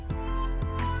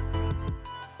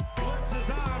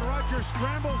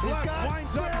Scrambles left,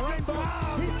 winds up right.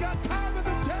 He's got Cobb at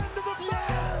the 10 to the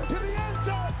 5 to the end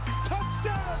zone.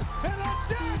 Touchdown and a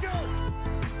dagger.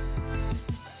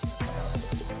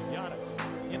 Giannis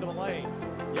into the lane.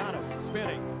 Giannis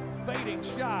spinning, fading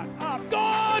shot. Up,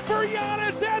 gone for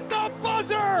Giannis at the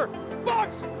buzzer.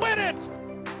 Bucks win it.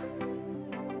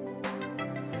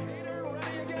 Hader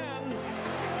ready again.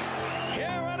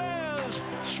 Here it is,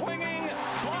 swinging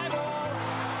fly ball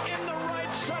in the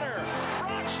right center.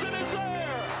 Broxton is there,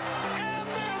 and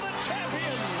they're the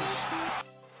champions.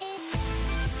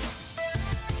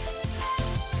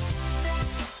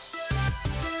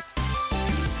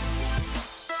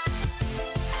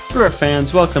 Brewer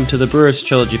fans, welcome to the Brewers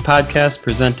Trilogy podcast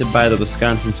presented by the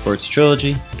Wisconsin Sports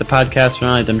Trilogy, the podcast for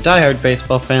not only them diehard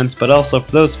baseball fans, but also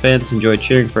for those fans who enjoy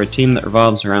cheering for a team that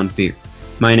revolves around beer.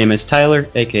 My name is Tyler,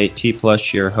 aka T+,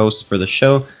 your host for the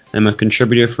show. I'm a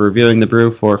contributor for Reviewing the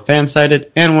Brew for Fansided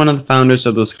and one of the founders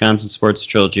of the Wisconsin Sports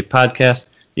Trilogy podcast.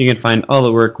 You can find all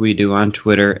the work we do on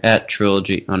Twitter at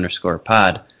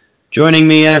Trilogy_pod. Joining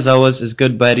me, as always, is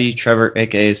good buddy Trevor,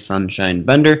 aka Sunshine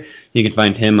Bender. You can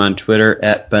find him on Twitter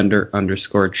at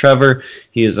Bender_Trevor.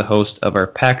 He is a host of our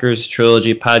Packers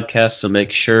Trilogy podcast, so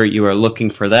make sure you are looking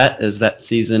for that as that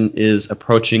season is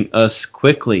approaching us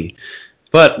quickly.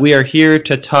 But we are here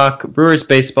to talk Brewers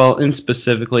baseball and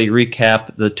specifically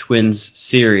recap the Twins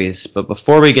series. But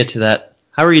before we get to that,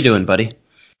 how are you doing, buddy?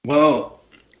 Well,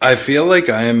 I feel like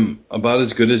I'm about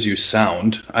as good as you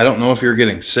sound. I don't know if you're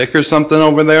getting sick or something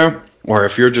over there, or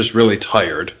if you're just really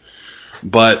tired.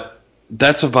 But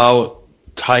that's about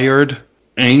tired,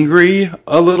 angry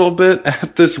a little bit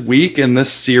at this week in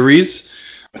this series.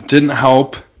 It didn't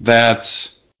help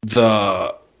that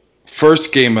the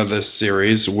first game of this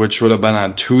series, which would have been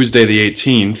on Tuesday the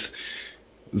 18th,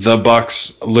 the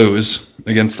Bucks lose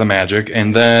against the Magic.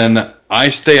 And then I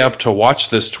stay up to watch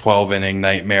this 12-inning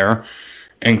nightmare,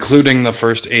 including the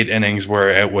first 8 innings where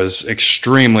it was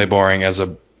extremely boring as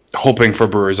a hoping for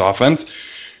Brewers offense.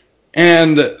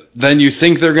 And then you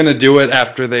think they're going to do it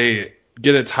after they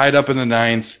get it tied up in the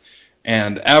 9th,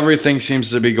 and everything seems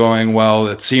to be going well.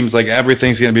 It seems like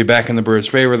everything's going to be back in the Brewers'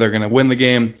 favor. They're going to win the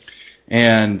game,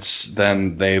 and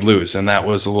then they lose, and that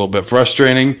was a little bit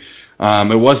frustrating.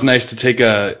 It was nice to take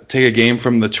a game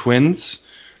from the Twins,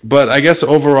 but I guess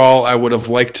overall I would have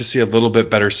liked to see a little bit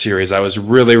better series. I was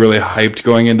really, really hyped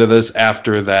going into this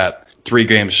after that 3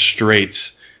 games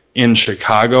straight in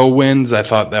Chicago wins. I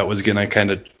thought that was going to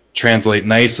kind of translate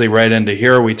nicely right into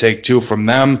here. We take 2 from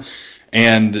them,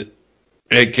 and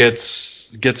it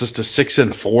gets us to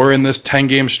 6-4 in this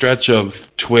 10-game stretch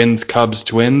of Twins, Cubs,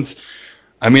 Twins.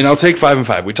 I mean, I'll take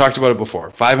 5-5. We talked about it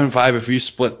before. 5-5, if you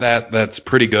split that, that's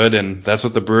pretty good, and that's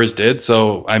what the Brewers did.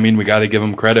 So, I mean, we got to give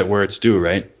them credit where it's due,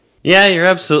 right? Yeah, you're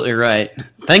absolutely right.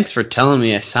 Thanks for telling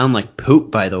me I sound like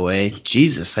poop, by the way.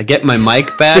 Jesus, I get my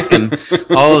mic back, and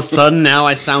all of a sudden now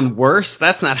I sound worse?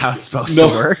 That's not how it's supposed to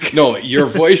work. No, your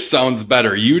voice sounds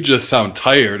better. You just sound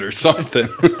tired or something.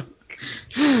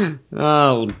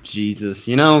 Oh, Jesus.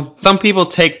 You know, some people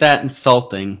take that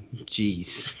insulting.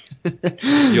 Jeez.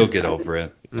 You'll get over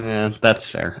it. Yeah, that's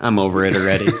fair. I'm over it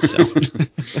already. So,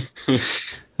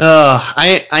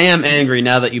 I am angry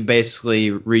now that you basically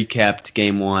recapped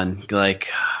Game 1. Like,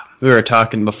 we were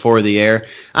talking before the air.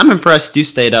 I'm impressed you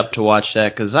stayed up to watch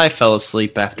that because I fell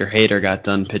asleep after Hader got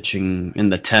done pitching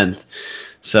in the 10th.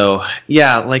 So,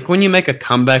 yeah, like when you make a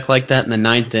comeback like that in the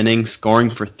 9th inning, scoring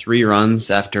for 3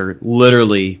 runs after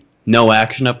literally no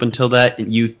action up until that,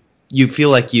 you feel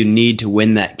like you need to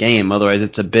win that game. Otherwise,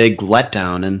 it's a big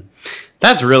letdown. And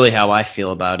that's really how I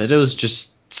feel about it. It was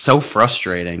just so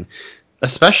frustrating,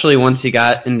 especially once you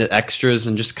got into extras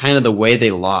and just kind of the way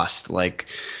they lost. Like,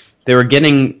 they were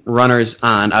getting runners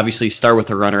on. Obviously, you start with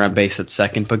a runner on base at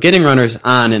second, but getting runners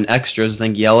on in extras. I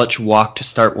think Yelich walked to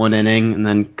start 1 inning and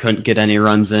then couldn't get any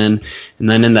runs in. And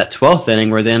then in that 12th inning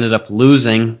where they ended up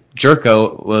losing,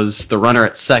 Jerko was the runner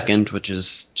at second, which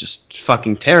is just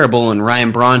fucking terrible. And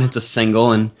Ryan Braun hits a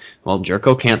single, and, well,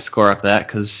 Jerko can't score off that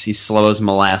because he's slow as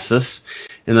molasses.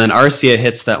 And then Arcia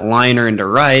hits that liner into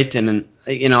right, and,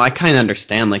 you know, I kind of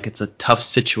understand, like, it's a tough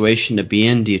situation to be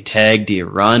in. Do you tag? Do you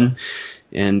run?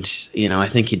 And, you know, I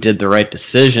think he did the right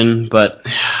decision, but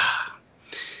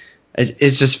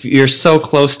it's just, you're so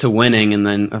close to winning, and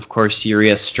then, of course,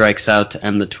 Urias strikes out to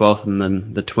end the 12th, and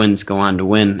then the Twins go on to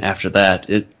win after that.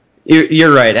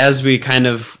 You're right. As we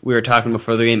were talking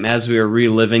before the game, as we were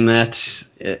reliving that,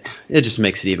 it just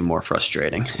makes it even more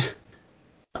frustrating.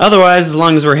 Otherwise, as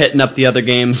long as we're hitting up the other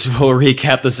games, we'll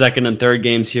recap the second and third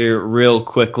games here real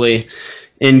quickly.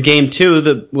 In Game 2,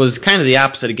 that was kind of the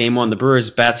opposite of Game 1. The Brewers'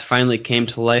 bats finally came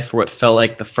to life for what felt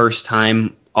like the first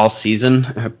time all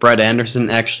season. Brett Anderson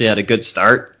actually had a good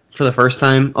start for the first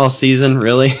time all season,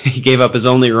 really. He gave up his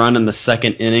only run in the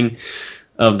second inning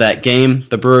of that game.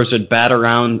 The Brewers would bat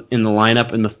around in the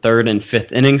lineup in the third and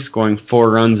fifth innings, scoring 4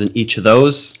 runs in each of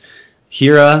those.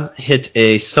 Hiura hit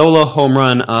a solo home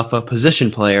run off a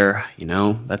position player.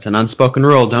 That's an unspoken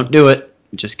rule. Don't do it.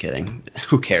 Just kidding.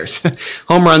 Who cares?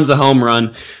 Home run's a home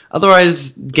run. Otherwise,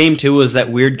 game 2 was that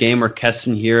weird game where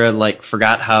Keston Hiura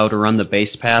forgot how to run the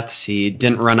base paths. He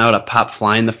didn't run out a pop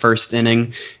fly in the first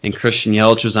inning, and Christian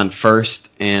Yelich was on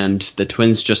first, and the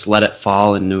Twins just let it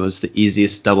fall, and it was the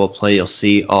easiest double play you'll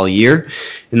see all year.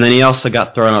 And then he also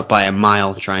got thrown out by a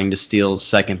mile trying to steal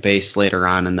second base later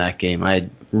on in that game. I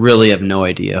really have no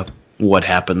idea what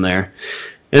happened there.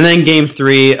 And then game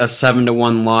 3, a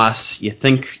 7-1 loss. You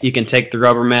think you can take the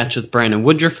rubber match with Brandon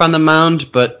Woodruff on the mound,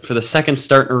 but for the second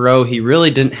start in a row, he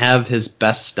really didn't have his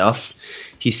best stuff.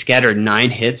 He scattered 9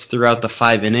 hits throughout the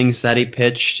 5 innings that he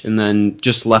pitched, and then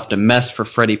just left a mess for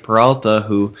Freddie Peralta,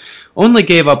 who only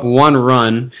gave up 1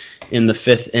 run in the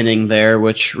 5th inning there,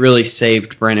 which really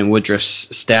saved Brandon Woodruff's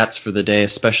stats for the day,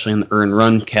 especially in the earned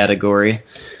run category.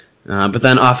 But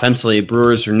then offensively,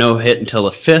 Brewers were no hit until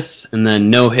the 5th, and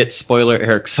then no hit spoiler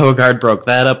Eric Sogard broke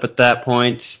that up at that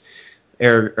point.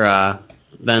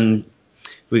 Then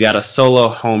we got a solo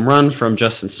home run from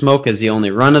Justin Smoak as the only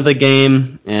run of the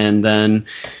game, and then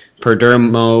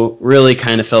Perdomo really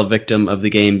kind of fell victim of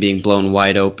the game being blown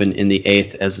wide open in the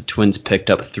 8th as the Twins picked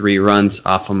up 3 runs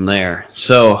off him there.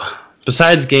 So,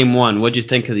 besides game 1, what'd you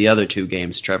think of the other 2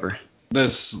 games, Trevor?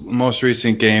 This most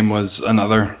recent game was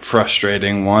another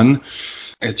frustrating one.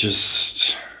 It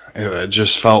just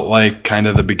felt like kind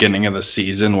of the beginning of the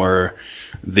season where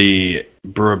the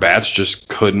Brewer bats just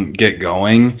couldn't get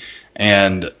going,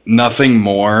 and nothing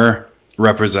more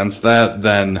represents that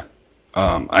than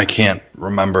I can't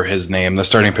remember his name, the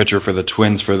starting pitcher for the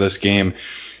Twins for this game.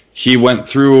 He went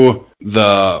through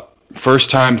the first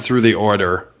time through the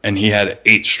order, and he had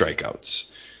 8 strikeouts.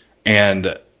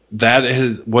 And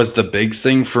that was the big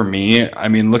thing for me. I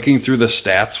mean, looking through the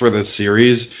stats for the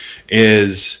series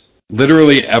is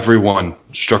literally everyone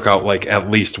struck out at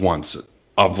least once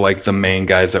of the main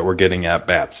guys that were getting at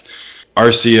bats.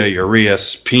 Arcia,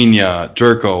 Urias, Pena,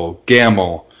 Jerko,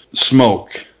 Gamble,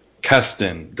 Smoak,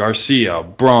 Keston, Garcia,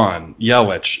 Braun,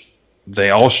 Yelich.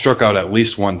 They all struck out at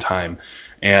least one time.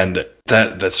 And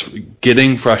that's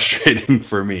getting frustrating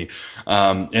for me.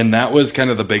 And that was kind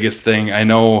of the biggest thing. I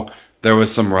know there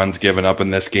was some runs given up in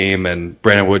this game, and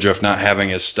Brandon Woodruff not having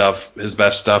his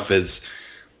best stuff is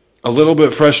a little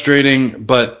bit frustrating,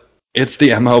 but it's the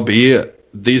MLB.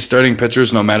 These starting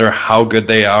pitchers, no matter how good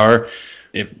they are,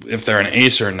 if they're an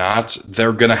ace or not,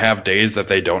 they're going to have days that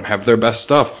they don't have their best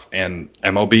stuff, and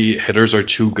MLB hitters are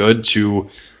too good to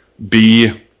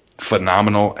be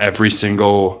phenomenal every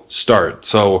single start.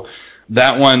 So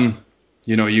that one,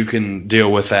 you can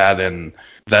deal with that, and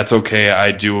that's okay.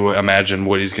 I do imagine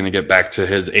Woody's going to get back to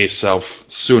his ace self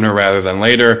sooner rather than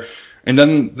later. And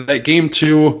then that game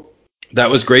 2,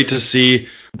 that was great to see.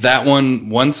 That one,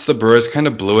 once the Brewers kind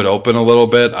of blew it open a little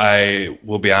bit, I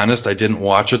will be honest, I didn't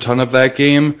watch a ton of that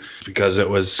game because it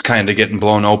was kind of getting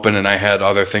blown open and I had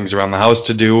other things around the house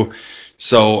to do.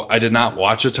 So I did not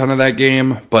watch a ton of that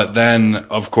game. But then,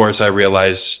 of course, I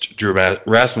realized Drew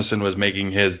Rasmussen was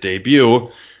making his debut.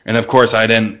 And, of course, I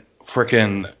didn't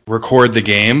freaking record the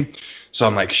game, so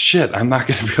I'm like, shit, I'm not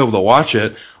going to be able to watch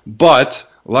it. But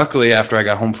luckily, after I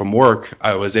got home from work,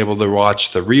 I was able to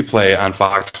watch the replay on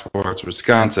Fox Sports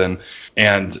Wisconsin,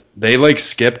 and they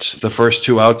skipped the first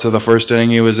 2 outs of the first inning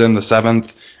he was in, the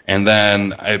 7th, and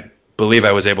then I believe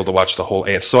I was able to watch the whole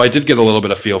 8th. So I did get a little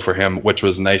bit of feel for him, which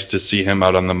was nice to see him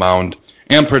out on the mound,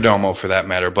 and Perdomo for that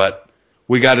matter. But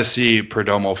we got to see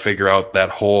Perdomo figure out that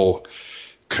whole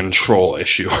control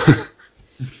issue.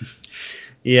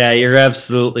 Yeah, you're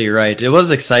absolutely right. It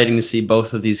was exciting to see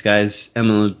both of these guys'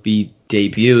 MLB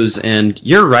debuts, and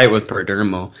you're right with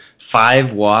Perdomo.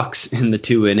 5 walks in the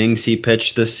 2 innings he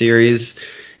pitched this series,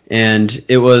 and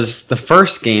it was the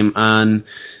first game on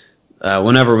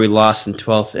whenever we lost in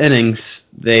 12th innings.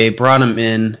 They brought him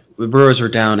in. The Brewers were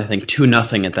down, I think,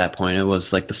 2-0 at that point. It was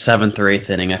the 7th or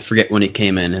 8th inning. I forget when he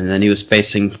came in. And then he was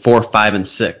facing 4, 5, and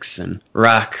 6. And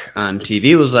Rock on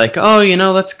TV was like, oh,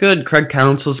 that's good. Craig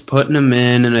Counsell's putting him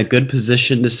in a good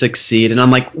position to succeed. And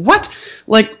I'm like, what?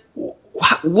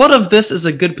 What of this is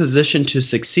a good position to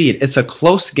succeed? It's a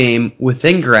close game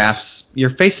within graphs. You're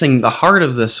facing the heart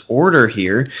of this order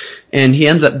here. And he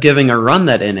ends up giving a run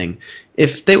that inning.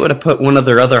 If they would have put one of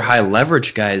their other high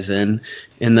leverage guys in,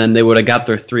 and then they would have got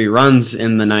their 3 runs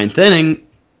in the 9th inning,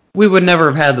 we would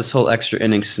never have had this whole extra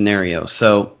inning scenario.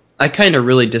 So I kind of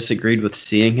really disagreed with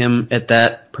seeing him at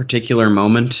that particular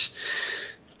moment.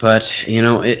 But,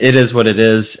 it is what it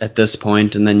is at this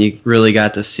point, and then you really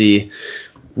got to see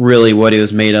really what he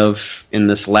was made of in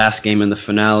this last game in the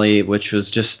finale, which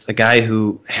was just a guy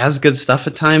who has good stuff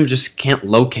at times, just can't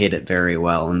locate it very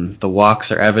well, and the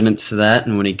walks are evidence to that,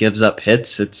 and when he gives up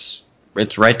hits, it's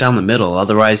right down the middle.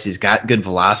 Otherwise, he's got good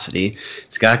velocity,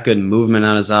 he's got good movement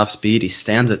on his off speed, he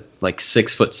stands at like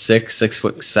 6'6",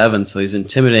 6'7", so he's an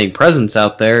intimidating presence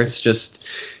out there. It's just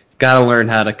got to learn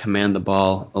how to command the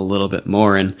ball a little bit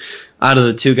more. And out of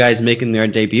the two guys making their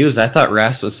debuts, I thought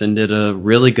Rasmussen did a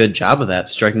really good job of that,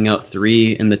 striking out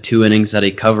 3 in the 2 innings that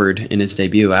he covered in his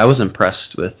debut. I was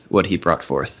impressed with what he brought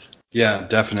forth. Yeah,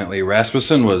 definitely.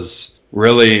 Rasmussen was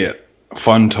really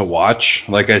fun to watch.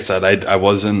 Like I said, I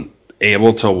wasn't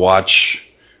able to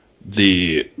watch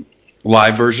the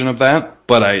live version of that,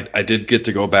 but I did get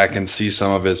to go back and see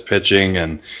some of his pitching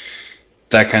and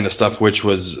that kind of stuff, which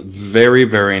was very,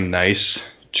 very nice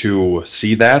to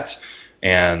see that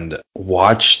and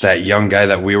watch that young guy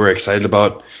that we were excited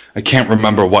about. I can't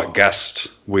remember what guest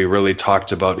we really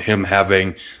talked about him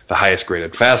having the highest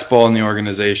graded fastball in the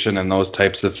organization and those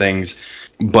types of things.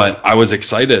 But I was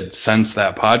excited since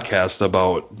that podcast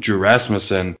about Drew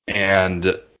Rasmussen,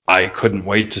 and I couldn't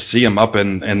wait to see him up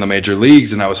in the major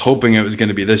leagues, and I was hoping it was going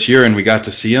to be this year, and we got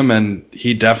to see him, and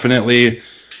he definitely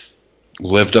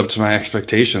lived up to my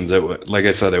expectations. Like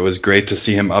I said, it was great to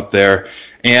see him up there,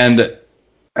 and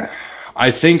I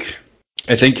think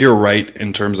you're right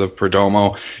in terms of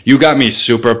Perdomo. You got me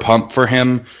super pumped for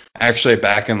him. Actually,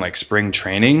 back in like spring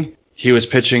training, he was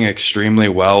pitching extremely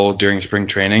well during spring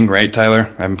training, right,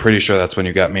 Tyler? I'm pretty sure that's when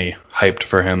you got me hyped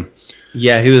for him.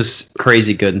 Yeah, he was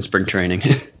crazy good in spring training.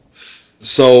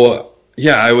 So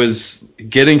yeah, I was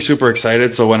getting super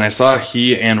excited. So when I saw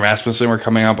he and Rasmussen were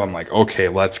coming up, I'm like, okay,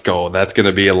 let's go. That's going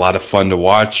to be a lot of fun to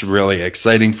watch. Really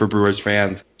exciting for Brewers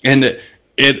fans. And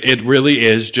it really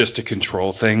is just a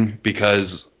control thing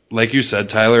because, like you said,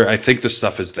 Tyler, I think the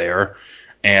stuff is there.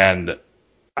 And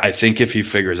I think if he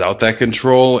figures out that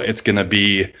control, I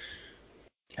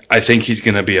think he's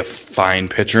going to be a fine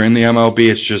pitcher in the MLB.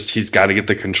 It's just he's got to get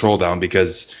the control down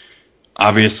because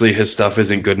obviously his stuff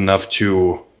isn't good enough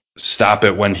to stop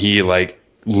it when he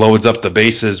loads up the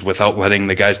bases without letting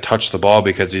the guys touch the ball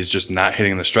because he's just not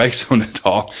hitting the strike zone at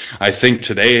all. I think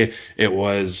today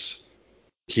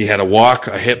he had a walk,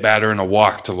 a hit batter, and a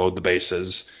walk to load the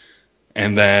bases,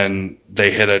 and then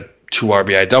they hit a 2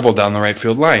 RBI double down the right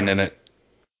field line. And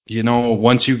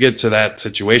once you get to that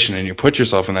situation and you put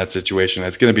yourself in that situation,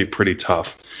 it's going to be pretty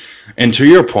tough. And to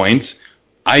your point,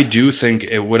 I do think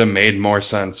it would have made more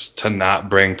sense to not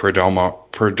bring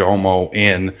Perdomo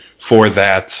in for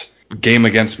that game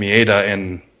against Maeda,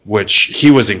 in which he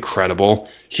was incredible.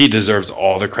 He deserves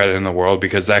all the credit in the world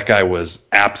because that guy was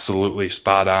absolutely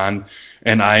spot on.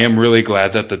 And I am really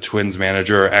glad that the Twins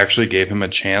manager actually gave him a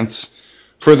chance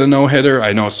for the no-hitter.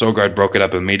 I know Sogard broke it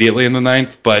up immediately in the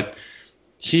 9th, but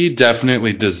he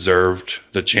definitely deserved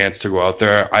the chance to go out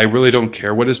there. I really don't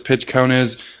care what his pitch count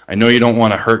is. I know you don't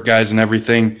want to hurt guys and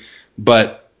everything,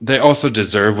 but they also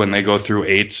deserve when they go through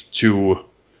 8 to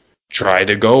try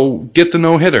to go get the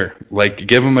no-hitter.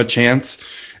 Give him a chance.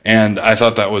 And I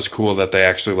thought that was cool that they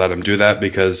actually let him do that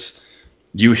because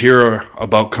you hear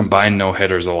about combined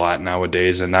no-hitters a lot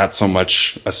nowadays and not so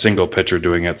much a single pitcher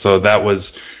doing it. So that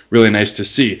was really nice to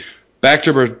see. Back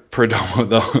to Perdomo,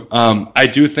 though, I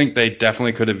do think they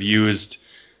definitely could have used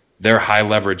their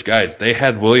high-leverage guys. They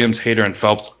had Williams, Hader, and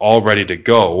Phelps all ready to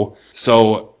go.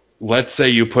 So let's say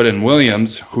you put in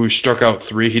Williams, who struck out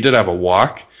 3. He did have a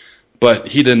walk, but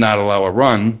he did not allow a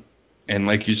run. And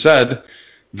like you said,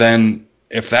 then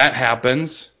if that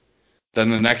happens,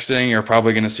 then the next inning you're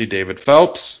probably going to see David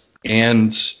Phelps,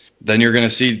 and then you're going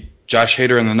to see Josh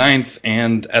Hader in the 9th.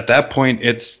 And at that point,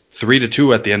 it's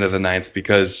 3-2 at the end of the 9th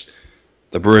because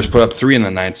the Brewers put up 3 in the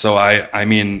 9th. So, I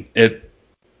mean, it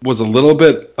was a little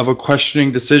bit of a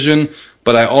questioning decision,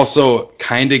 but I also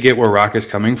kind of get where Rock is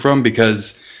coming from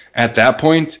because at that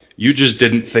point, you just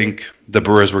didn't think the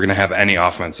Brewers were going to have any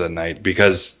offense that night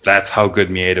because that's how good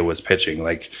Maeda was pitching.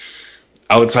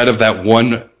 Outside of that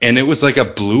one, and it was like a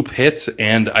bloop hit,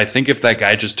 and I think if that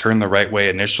guy just turned the right way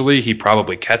initially, he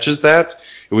probably catches that.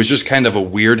 It was just kind of a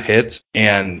weird hit,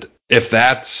 and if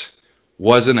that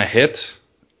wasn't a hit,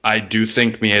 I do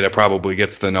think Maeda probably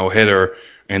gets the no-hitter,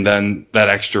 and then that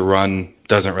extra run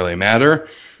doesn't really matter.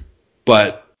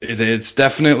 But it's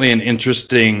definitely an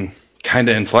interesting kind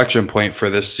of inflection point for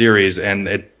this series, and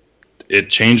it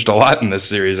changed a lot in this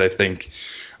series, I think,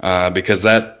 because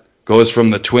that goes from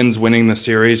the Twins winning the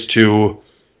series to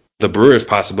the Brewers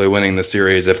possibly winning the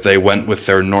series if they went with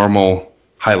their normal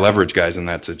high leverage guys in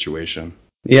that situation.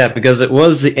 Yeah, because it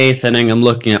was the 8th inning. I'm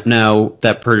looking up now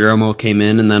that Perdomo came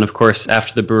in, and then of course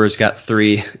after the Brewers got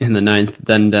 3 in the 9th,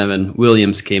 then Devin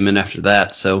Williams came in after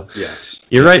that. So yes,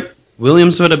 you're right.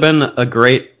 Williams would have been a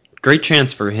great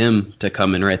chance for him to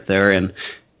come in right there. And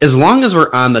as long as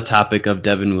we're on the topic of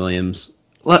Devin Williams,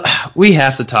 we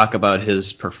have to talk about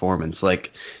his performance.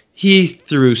 Like, he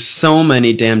threw so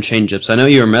many damn changeups. I know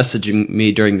you were messaging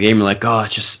me during the game, you're like, oh,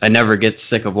 I never get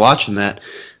sick of watching that.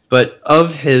 But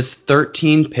of his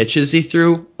 13 pitches he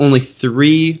threw, he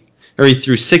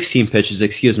threw 16 pitches,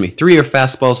 3 are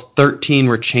fastballs, 13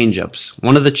 were changeups.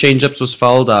 One of the changeups was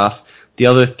fouled off. The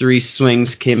other 3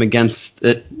 swings came against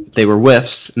it. They were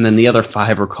whiffs, and then the other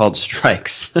 5 were called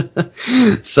strikes.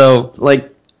 So,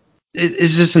 like,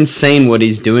 it's just insane what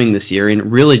he's doing this year,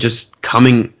 and really just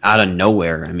coming out of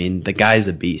nowhere. I mean, the guy's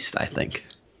a beast, I think.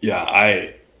 Yeah,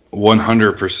 I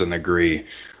 100% agree.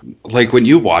 Like, when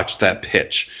you watch that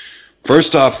pitch,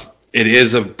 first off, it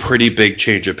is a pretty big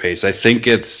change of pace. I think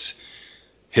his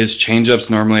changeup's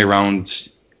normally around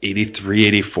 83,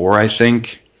 84, I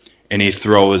think, and he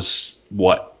throws,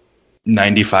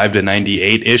 95 to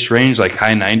 98-ish range, like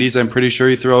high 90s, I'm pretty sure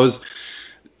he throws.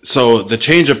 So the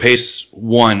change of pace,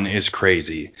 one, is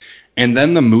crazy. And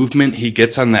then the movement he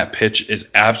gets on that pitch is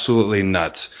absolutely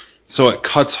nuts. So it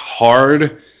cuts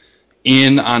hard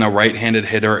in on a right-handed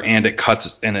hitter, and it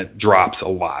cuts and it drops a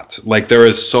lot. Like, there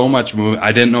is so much movement.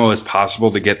 I didn't know it was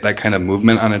possible to get that kind of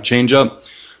movement on a changeup,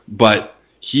 but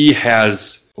he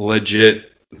has legit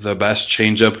the best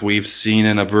changeup we've seen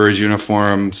in a Brewers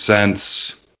uniform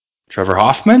since Trevor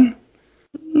Hoffman?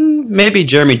 Maybe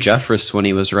Jeremy Jeffress when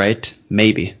he was right.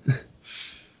 Maybe.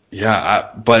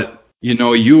 Yeah, but,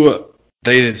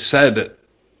 they said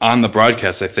on the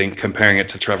broadcast, I think, comparing it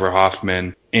to Trevor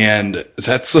Hoffman, and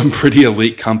that's some pretty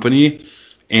elite company.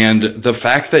 And the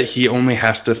fact that he only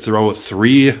has to throw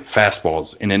 3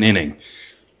 fastballs in an inning,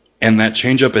 and that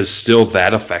changeup is still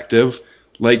that effective,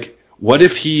 like, what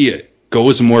if he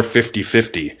goes more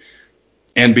 50-50?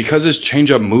 And because his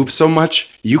changeup moves so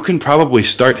much, you can probably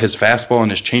start his fastball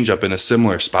and his changeup in a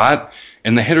similar spot,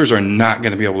 and the hitters are not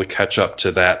going to be able to catch up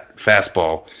to that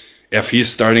fastball if he's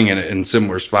starting in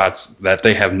similar spots that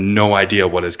they have no idea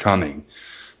what is coming.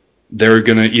 They're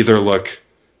either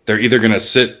going to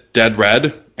sit dead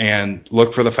red and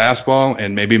look for the fastball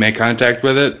and maybe make contact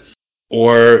with it,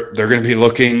 or they're going to be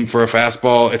looking for a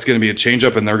fastball. It's going to be a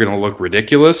changeup, and they're going to look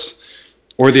ridiculous.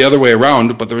 Or the other way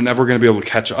around, but they're never going to be able to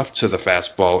catch up to the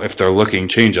fastball if they're looking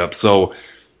changeup. So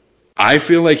I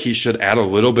feel like he should add a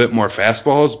little bit more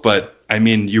fastballs, but, I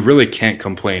mean, you really can't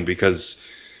complain because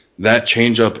that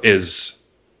changeup is,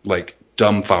 like,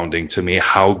 dumbfounding to me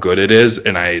how good it is,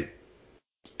 and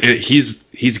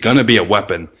he's going to be a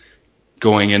weapon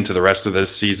going into the rest of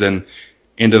this season,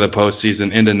 into the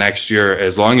postseason, into next year.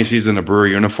 As long as he's in a Brewer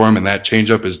uniform and that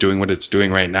changeup is doing what it's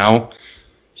doing right now,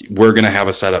 we're going to have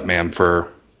a setup man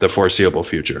for the foreseeable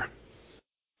future.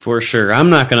 For sure.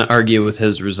 I'm not going to argue with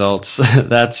his results.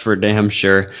 That's for damn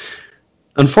sure.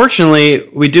 Unfortunately,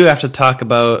 we do have to talk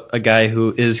about a guy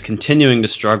who is continuing to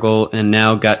struggle and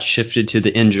now got shifted to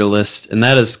the injury list, and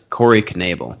that is Corey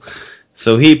Knebel.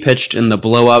 So he pitched in the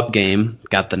blowout game,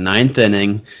 got the 9th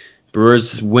inning,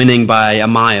 Brewers winning by a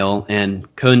mile,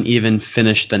 and couldn't even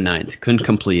finish the 9th, couldn't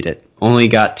complete it. Only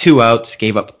got 2 outs,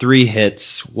 gave up 3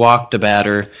 hits, walked a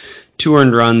batter, 2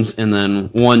 earned runs, and then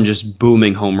 1 just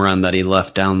booming home run that he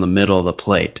left down the middle of the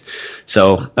plate.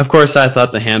 So, of course, I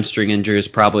thought the hamstring injury is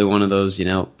probably one of those,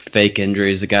 fake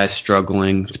injuries. The guy's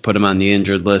struggling to put him on the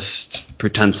injured list,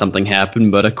 pretend something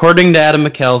happened. But according to Adam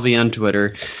McKelvey on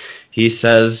Twitter, he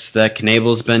says that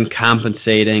Knebel's been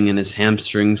compensating and his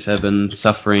hamstrings have been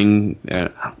suffering,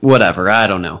 whatever. I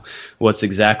don't know what's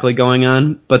exactly going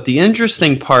on. But the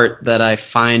interesting part that I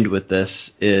find with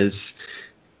this is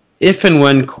if and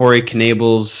when Corey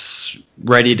Knebel's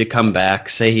ready to come back,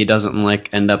 say he doesn't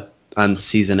end up on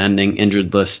season-ending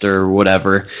injured list or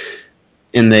whatever,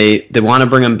 and they want to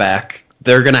bring him back,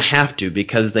 they're going to have to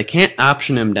because they can't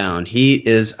option him down. He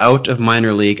is out of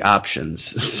minor league options.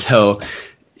 So,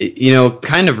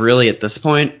 kind of really at this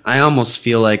point, I almost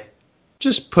feel like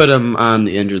just put him on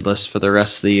the injured list for the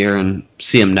rest of the year and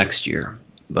see him next year.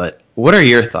 But what are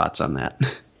your thoughts on that?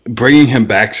 Bringing him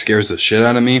back scares the shit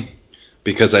out of me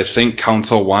because I think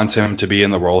Counsell wants him to be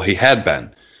in the role he had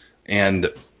been.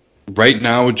 And right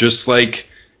now, just like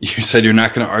you said, you're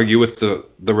not going to argue with the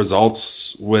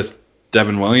results with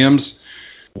Devin Williams.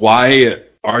 Why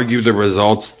argue the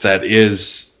results that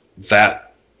is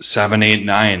that 7, 8,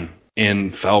 9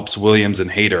 in Phelps, Williams, and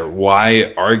Hader?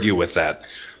 Why argue with that?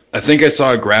 I think I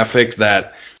saw a graphic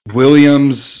that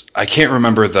Williams, I can't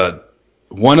remember the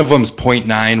one of them's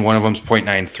 0.9, one of them's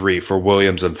 0.93 for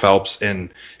Williams and Phelps,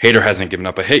 and Hader hasn't given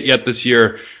up a hit yet this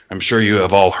year. I'm sure you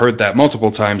have all heard that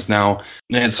multiple times now.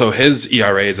 And so his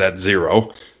ERA is at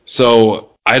 0.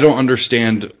 So I don't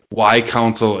understand why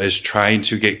Counsell is trying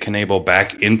to get Knebel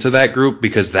back into that group,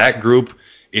 because that group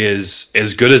is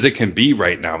as good as it can be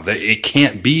right now. It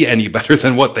can't be any better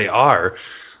than what they are.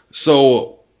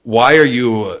 So why are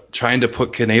you trying to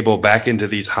put Knebel back into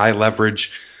these high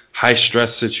leverage, high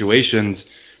stress situations?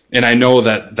 And I know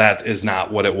that that is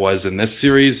not what it was in this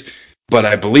series, but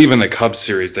I believe in the Cubs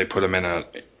series they put him in an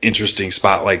interesting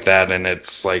spot like that, and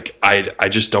it's like I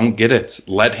just don't get it.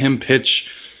 Let him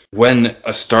pitch when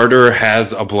a starter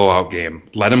has a blowout game.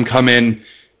 Let him come in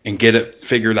and get it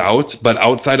figured out, but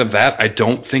outside of that, I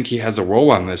don't think he has a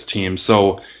role on this team.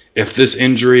 So if this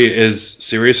injury is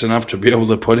serious enough to be able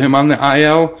to put him on the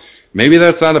IL, maybe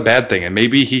that's not a bad thing, and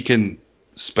maybe he can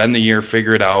spend the year,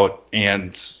 figure it out,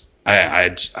 and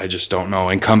I just don't know,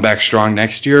 and come back strong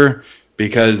next year,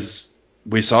 because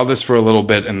we saw this for a little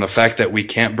bit, and the fact that we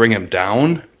can't bring him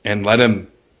down and let him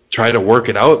try to work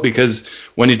it out, because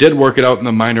when he did work it out in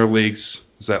the minor leagues,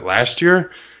 was that last year?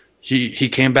 He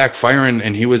came back firing,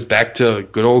 and he was back to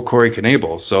good old Corey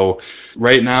Knebel. So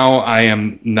right now I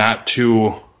am not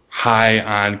too high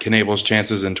on Knebel's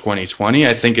chances in 2020.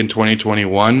 I think in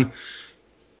 2021,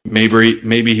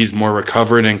 maybe he's more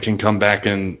recovered and can come back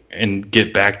and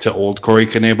get back to old Corey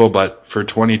Knebel. But for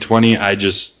 2020, I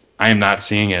am not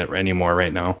seeing it anymore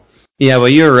right now. Yeah,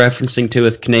 what you were referencing to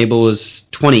with Knebel was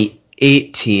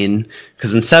 2018,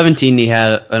 because in 17 he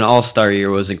had an all-star year,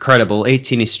 was incredible.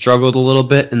 18 he struggled a little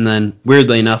bit, and then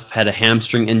weirdly enough had a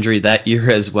hamstring injury that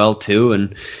year as well too,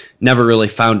 and never really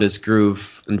found his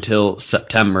groove until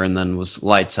September, and then was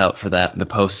lights out for that in the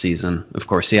postseason. Of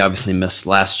course, he obviously missed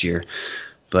last year,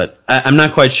 but I'm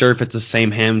not quite sure if it's the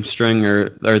same hamstring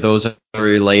or those are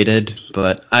related.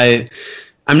 But I'm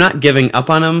not giving up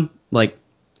on him, like,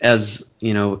 as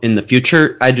you know, in the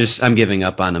future. I'm giving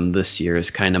up on him this year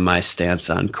is kind of my stance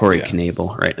on Corey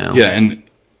Knebel right now. Yeah, and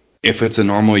if it's a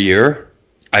normal year,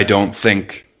 I don't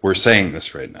think we're saying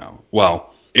this right now.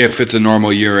 Well, if it's a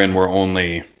normal year and we're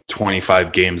only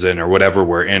 25 games in or whatever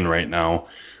we're in right now,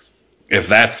 if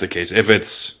that's the case, if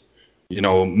it's,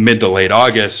 mid to late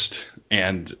August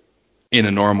and in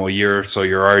a normal year, so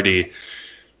you're already,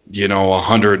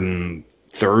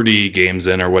 130 games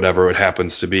in or whatever it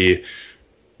happens to be,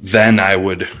 then I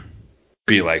would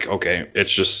be like, okay,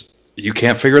 it's just, you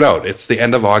can't figure it out. It's the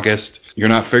end of August. You're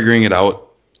not figuring it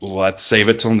out. Let's save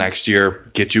it till next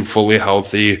year, get you fully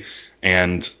healthy,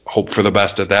 and hope for the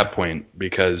best at that point,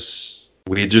 because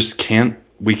we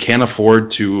can't afford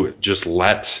to just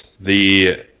let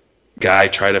the guy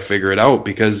try to figure it out,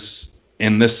 because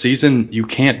in this season, you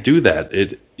can't do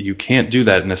that. You can't do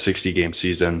that in a 60-game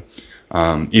season.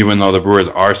 Even though the Brewers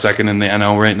are second in the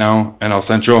NL right now, NL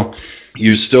Central,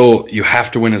 you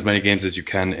have to win as many games as you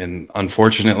can. And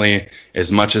unfortunately,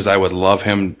 as much as I would love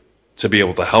him to be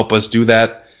able to help us do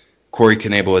that, Corey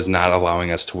Knebel is not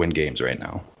allowing us to win games right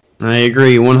now. I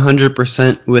agree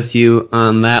 100% with you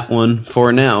on that one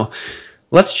for now.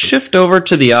 Let's shift over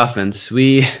to the offense.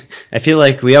 I feel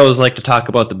like we always like to talk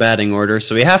about the batting order,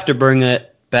 so we have to bring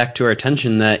it back to our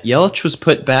attention that Yelich was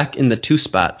put back in the 2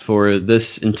 spot for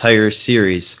this entire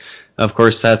series. Of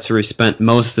course, that's where he spent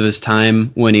most of his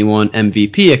time when he won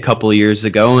MVP a couple years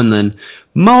ago, and then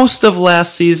most of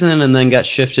last season, and then got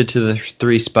shifted to the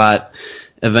 3 spot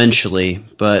eventually.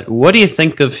 But what do you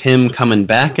think of him coming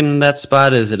back in that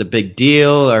spot? Is it a big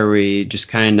deal? Are we just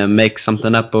kind of make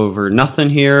something up over nothing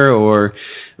here, or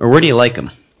where do you like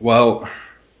him? Well,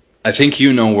 I think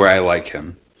you know where I like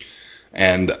him.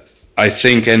 And I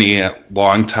think any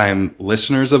longtime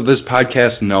listeners of this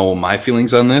podcast know my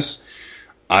feelings on this.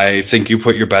 I think you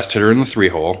put your best hitter in the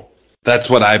 3-hole. That's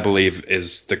what I believe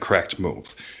is the correct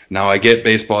move. Now, I get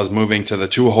baseball is moving to the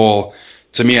 2-hole.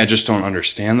 To me, I just don't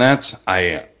understand that.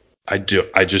 I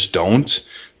just don't,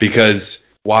 because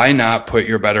why not put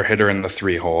your better hitter in the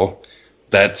 3-hole?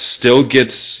 That still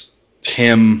gets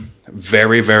him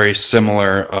very, very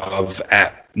similar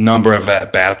number of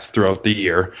at-bats throughout the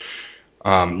year.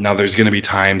 Now, there's going to be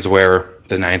times where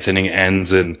the 9th inning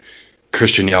ends and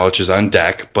Christian Yelich is on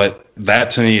deck, but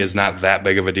that to me is not that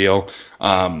big of a deal.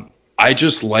 I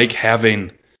just like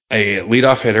having a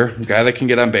leadoff hitter, a guy that can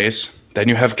get on base. Then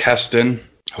you have Keston,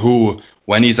 who,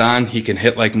 when he's on, he can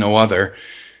hit like no other.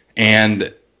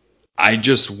 And I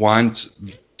just want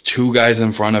 2 guys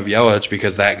in front of Yelich,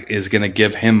 because that is going to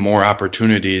give him more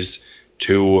opportunities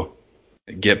to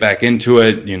get back into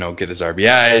it, get his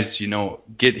RBIs,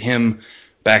 get him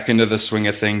back into the swing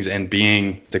of things and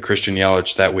being the Christian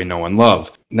Yelich that we know and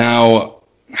love. Now,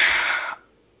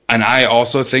 And I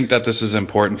also think that this is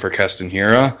important for Keston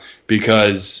Hiura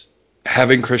because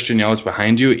having Christian Yelich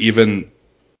behind you, even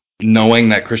knowing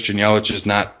that Christian Yelich is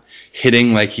not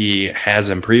hitting like he has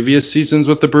in previous seasons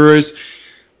with the Brewers,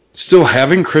 still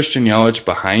having Christian Yelich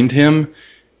behind him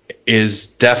is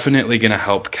definitely going to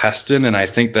help Keston, and I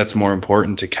think that's more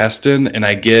important to Keston. And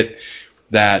I get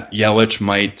that Yelich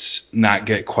might not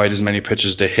get quite as many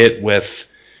pitches to hit with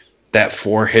that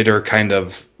four-hitter kind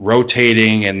of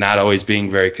rotating and not always being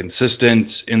very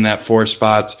consistent in that four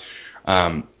spot.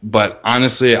 But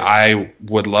honestly, I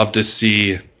would love to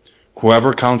see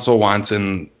whoever Counsell wants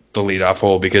in the leadoff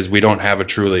hole because we don't have a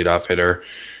true leadoff hitter.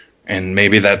 And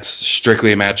maybe that's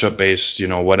strictly matchup based,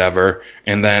 whatever.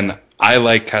 And then I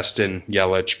like Keston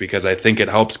Yelich because I think it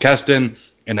helps Keston,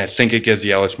 and I think it gives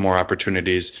Yelich more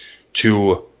opportunities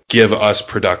to give us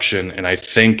production. And I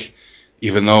think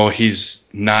even though he's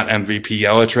not MVP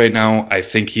Yelich right now, I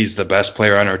think he's the best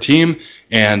player on our team,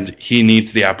 and he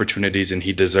needs the opportunities, and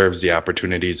he deserves the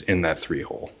opportunities in that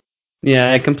 3-hole.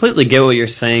 Yeah, I completely get what you're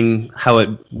saying, how it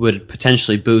would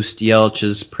potentially boost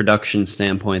Yelich's production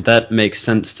standpoint. That makes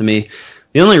sense to me.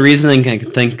 The only reasoning I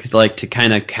could think to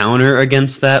kind of counter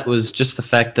against that was just the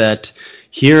fact that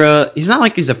Hiura, he's not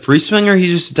like he's a free swinger, he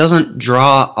just doesn't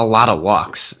draw a lot of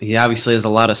walks. He obviously has a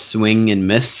lot of swing and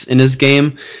miss in his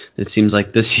game. It seems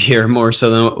like this year more so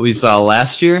than what we saw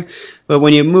last year. But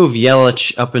when you move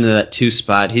Yelich up into that 2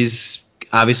 spot, he's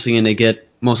obviously going to get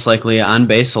most likely on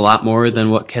base a lot more than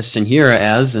what Keston Hiura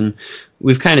has, and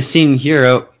we've kind of seen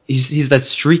Hiura, he's that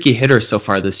streaky hitter so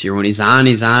far this year. When he's on,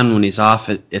 he's on. When he's off,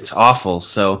 it's awful.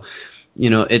 So,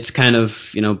 it's kind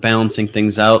of, balancing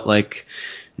things out. Like,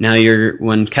 now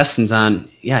when Keston's on,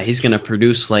 yeah, he's going to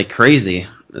produce like crazy,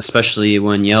 especially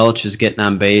when Yelich is getting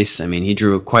on base. I mean, he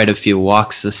drew quite a few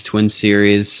walks this Twin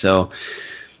Series, so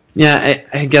yeah,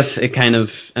 I guess it kind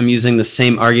of, I'm using the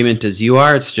same argument as you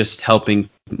are. It's just helping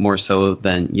more so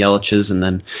than Yelich's, and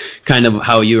then kind of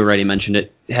how you already mentioned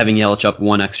it, having Yelich up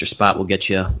 1 extra spot will get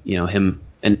you, him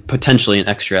and potentially an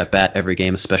extra at bat every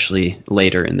game, especially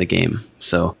later in the game.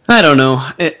 So I don't know.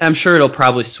 I'm sure it'll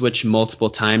probably switch multiple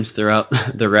times throughout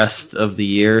the rest of the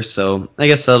year. So I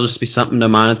guess that'll just be something to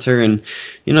monitor. And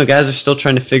guys are still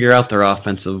trying to figure out their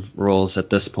offensive roles at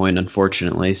this point,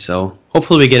 unfortunately. So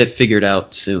hopefully we get it figured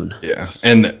out soon. Yeah,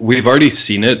 and we've already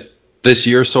seen it this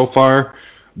year so far,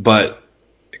 but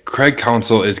Craig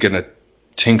Counsell is going to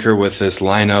tinker with this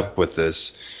lineup, with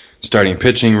this starting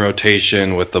pitching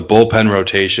rotation, with the bullpen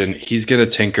rotation. He's going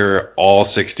to tinker all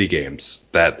 60 games.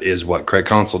 That is what Craig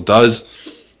Counsell does.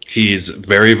 He's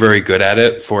very, very good at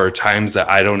it. For times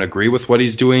that I don't agree with what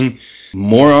he's doing,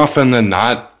 more often than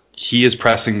not, he is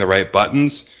pressing the right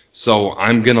buttons. So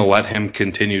I'm going to let him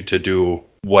continue to do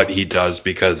what he does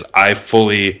because I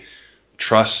fully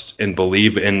trust and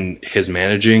believe in his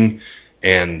managing.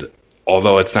 And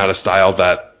although it's not a style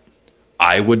that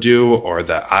I would do or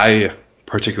that I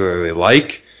particularly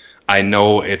like, I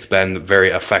know it's been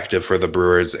very effective for the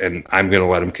Brewers, and I'm going to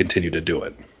let him continue to do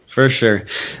it. For sure.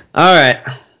 All right,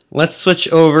 let's switch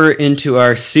over into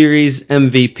our series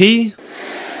MVP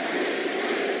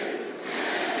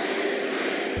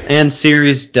and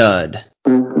series dud.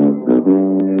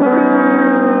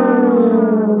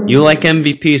 You like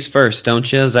MVPs first,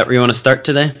 don't you? Is that where you want to start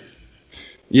today?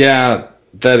 Yeah,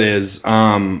 that is.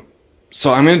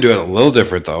 So I'm going to do it a little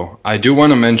different, though. I do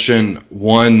want to mention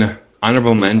one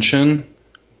honorable mention,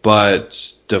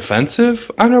 but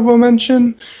defensive honorable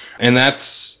mention, and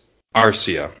that's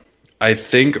Arcia. I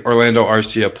think Orlando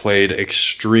Arcia played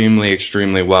extremely,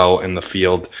 extremely well in the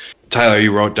field. Tyler,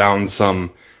 you wrote down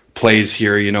some plays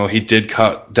here. He did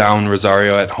cut down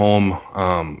Rosario at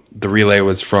home. The relay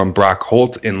was from Brock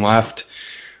Holt in left,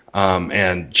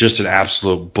 and just an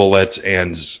absolute bullet.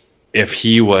 And if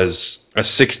he was a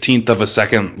 16th of a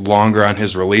second longer on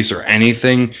his release or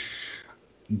anything,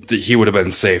 he would have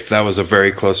been safe. That was a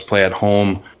very close play at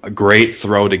home. A great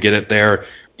throw to get it there.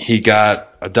 He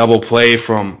got a double play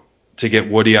to get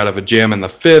Woody out of a jam in the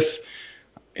 5th,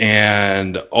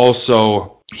 and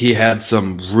also he had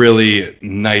some really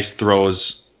nice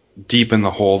throws deep in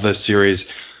the hole this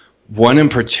series. One in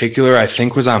particular, I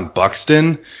think, was on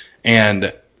Buxton,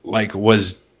 and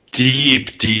was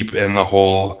deep in the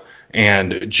hole,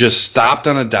 and just stopped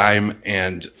on a dime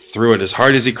and threw it as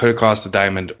hard as he could across the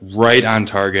diamond, right on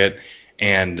target.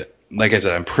 And like I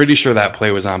said, I'm pretty sure that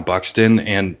play was on Buxton,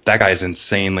 and that guy's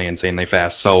insanely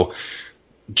fast. So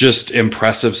just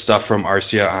impressive stuff from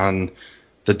Arcia on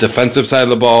the defensive side of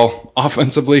the ball.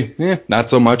 Offensively, not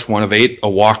so much. 1 of 8, a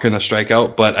walk and a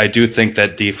strikeout, but I do think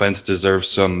that defense deserves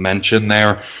some mention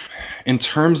there. In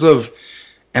terms of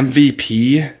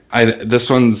MVP, this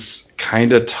one's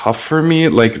kind of tough for me.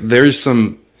 There's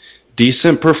some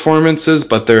decent performances,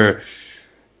 but there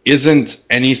isn't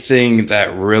anything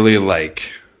that really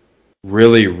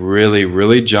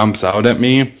really jumps out at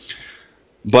me.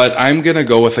 But I'm going to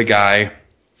go with a guy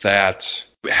that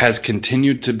has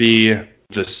continued to be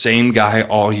the same guy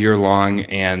all year long,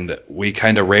 and we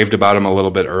kind of raved about him a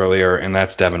little bit earlier, and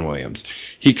that's Devin Williams.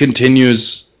 He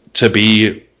continues to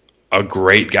be a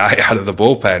great guy out of the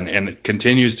bullpen, and it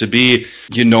continues to be,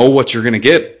 you know what you're going to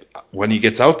get when he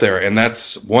gets out there, and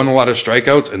that's a lot of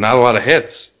strikeouts and not a lot of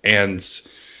hits. And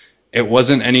it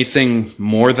wasn't anything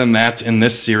more than that in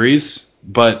this series,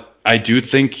 but I do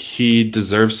think he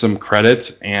deserves some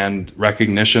credit and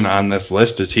recognition on this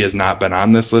list, as he has not been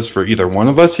on this list for either one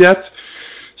of us yet.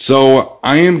 So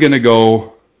I am going to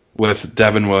go with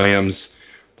Devin Williams.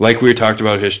 Like we talked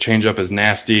about, his changeup is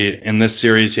nasty. In this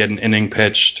series, he had an inning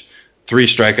pitched, 3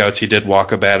 strikeouts. He did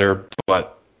walk a batter,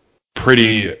 but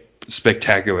pretty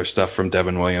spectacular stuff from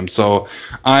Devin Williams. So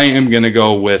I am going to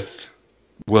go with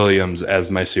Williams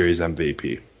as my series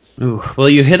MVP. Ooh, well,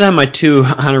 you hit on my 2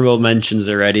 honorable mentions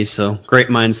already, so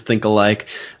great minds think alike.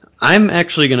 I'm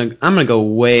gonna go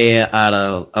way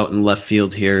out in left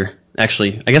field here.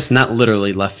 Actually, I guess not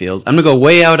literally left field. I'm gonna go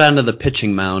way out onto the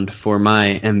pitching mound for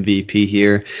my MVP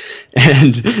here,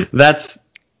 and that's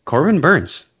Corbin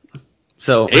Burnes.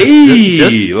 So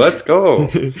hey, let's go.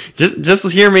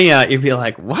 just hear me out. You'd be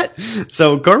like, what?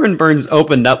 So Corbin Burnes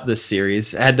opened up this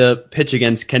series, had to pitch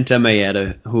against Kenta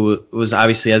Maeda, who was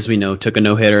obviously, as we know, took a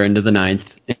no-hitter into the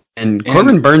 9th, and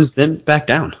Corbin Burnes didn't back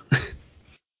down.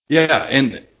 Yeah,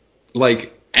 and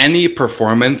like any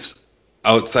performance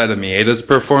outside of Maeda's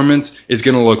performance is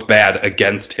going to look bad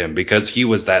against him because he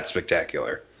was that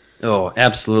spectacular. Oh,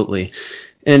 absolutely.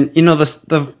 And, you know,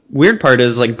 the weird part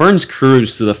is, like, Burnes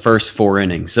cruised through the first 4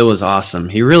 innings. It was awesome.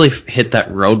 He really hit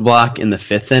that roadblock in the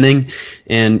 5th inning,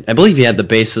 and I believe he had the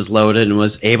bases loaded and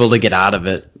was able to get out of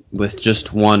it with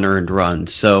just 1 earned run.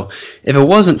 So if it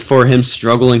wasn't for him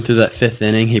struggling through that 5th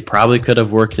inning, he probably could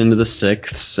have worked into the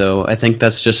 6th. So I think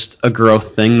that's just a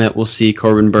growth thing that we'll see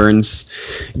Corbin Burnes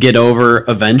get over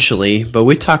eventually. But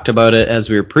we talked about it as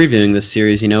we were previewing this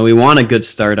series. You know, we want a good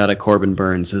start out of Corbin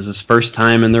Burnes. This is his first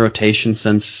time in the rotation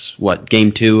since,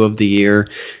 game 2 of the year.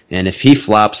 And if he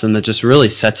flops, then that just really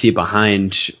sets you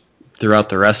behind throughout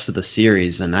the rest of the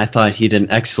series. And I thought he did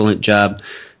an excellent job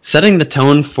setting the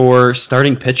tone for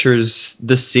starting pitchers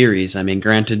this series. I mean,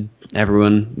 granted,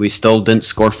 we still didn't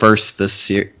score first this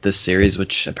series,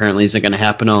 which apparently isn't going to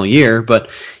happen all year, but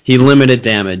he limited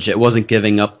damage. It wasn't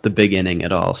giving up the big inning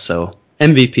at all. So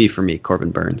MVP for me,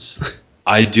 Corbin Burnes.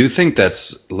 I do think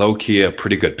that's low-key a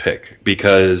pretty good pick,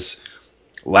 because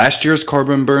last year's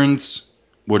Corbin Burnes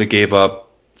would have gave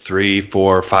up 3,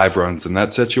 4, 5 runs in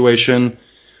that situation.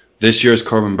 This year's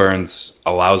Corbin Burnes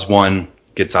allows 1,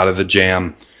 gets out of the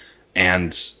jam,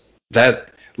 and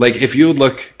that, like, if you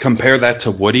compare that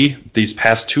to Woody, these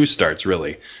past 2 starts,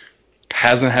 really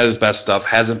hasn't had his best stuff,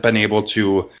 hasn't been able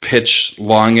to pitch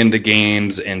long into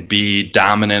games and be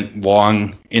dominant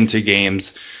long into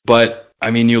games. But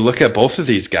I mean, you look at both of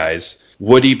these guys.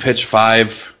 Woody pitched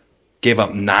 5, gave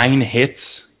up 9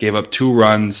 hits, gave up 2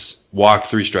 runs, walked,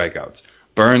 3 strikeouts.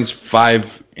 Burnes,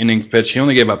 5 innings pitched, he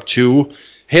only gave up 2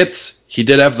 hits. He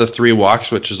did have the 3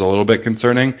 walks, which is a little bit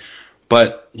concerning,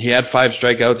 but he had 5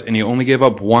 strikeouts and he only gave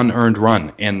up 1 earned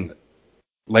run. And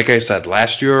like I said,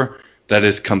 last year, that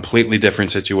is completely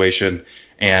different situation.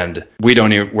 And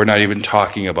we're not even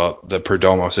talking about the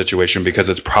Perdomo situation, because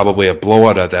it's probably a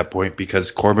blowout at that point,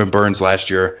 because Corbin Burnes last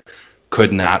year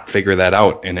could not figure that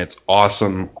out. And it's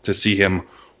awesome to see him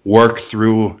work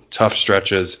through tough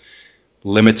stretches,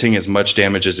 limiting as much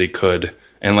damage as he could.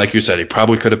 And like you said, he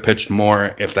probably could have pitched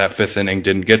more if that 5th inning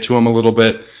didn't get to him a little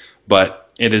bit.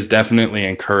 But it is definitely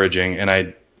encouraging.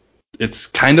 And it's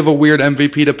kind of a weird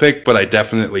MVP to pick, but I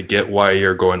definitely get why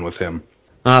you're going with him.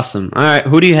 Awesome. All right,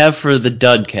 who do you have for the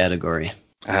dud category?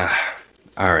 All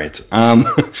right.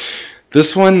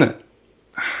 This one,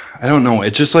 I don't know.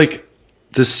 It just, like,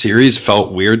 this series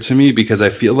felt weird to me, because I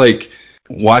feel like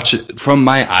watch it from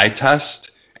my eye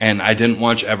test, and I didn't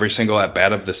watch every single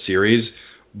at-bat of the series,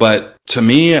 but to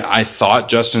me, I thought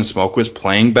Justin Smoak was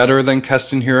playing better than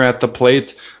Keston Hiura at the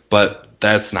plate, but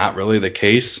that's not really the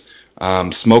case.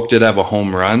 Smoak did have a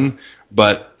home run,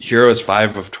 but Hiura was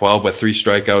 5 of 12 with 3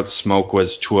 strikeouts. Smoak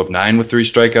was 2 of 9 with 3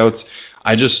 strikeouts.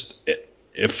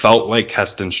 It felt like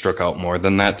Keston struck out more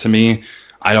than that to me.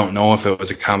 I don't know if it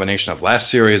was a combination of last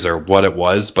series or what it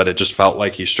was, but it just felt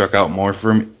like he struck out more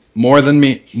than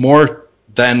 3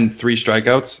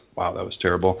 strikeouts. Wow, that was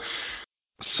terrible.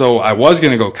 So I was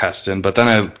going to go Keston, but then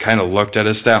I kind of looked at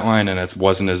his stat line, and it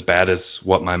wasn't as bad as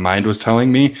what my mind was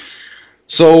telling me.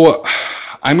 So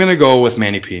I'm going to go with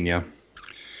Manny Pena.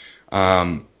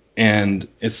 And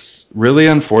it's really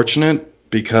unfortunate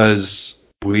because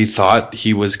we thought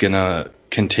he was going to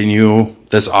continue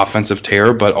this offensive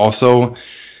tear, but also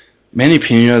Manny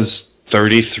Piña's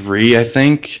 33, I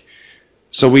think.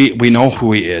 So we know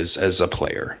who he is as a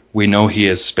player. We know he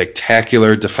is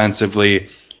spectacular defensively.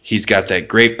 He's got that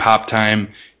great pop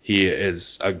time. He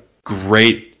is a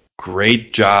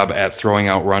great job at throwing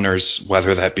out runners,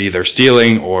 whether that be they're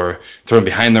stealing or throwing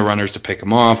behind the runners to pick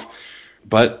them off.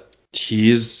 But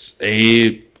he's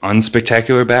a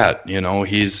unspectacular bat. You know,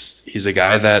 he's a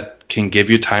guy that can give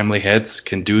you timely hits,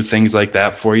 can do things like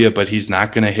that for you, but he's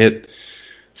not going to hit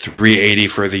 380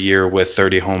 for the year with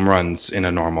 30 home runs in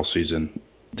a normal season.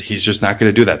 He's just not going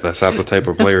to do that. That's not the type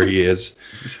of player he is.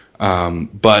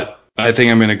 But I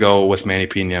think I'm going to go with Manny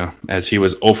Piña, as he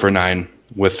was 0 for 9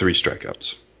 with 3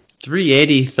 strikeouts.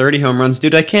 380, 30 home runs.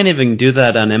 Dude, I can't even do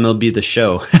that on MLB The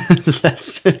Show.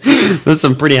 That's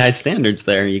some pretty high standards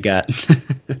there you got.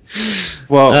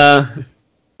 Well,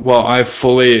 I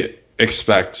fully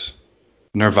expect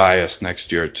Narvaez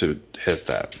next year to hit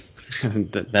that.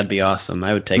 That'd be awesome.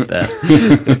 I would take that.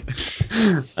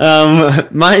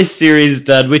 My series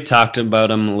dud, we talked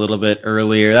about him a little bit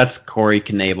earlier. That's Corey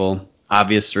Knebel.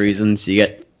 Obvious reasons. You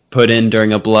get put in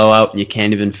during a blowout and you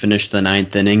can't even finish the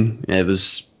 9th inning. It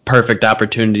was perfect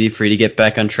opportunity for you to get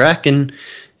back on track, and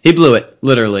he blew it,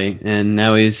 literally. And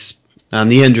now he's on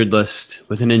the injured list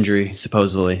with an injury,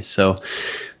 supposedly. So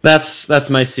that's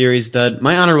my series dud.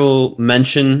 My honorable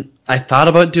mention, I thought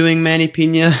about doing Manny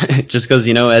Piña just because,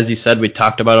 you know, as you said, we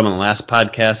talked about him on the last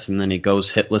podcast, and then he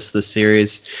goes hitless this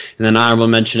series. And then honorable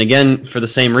mention again, for the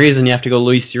same reason, you have to go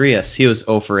Luis Urias. He was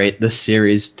 0 for 8 this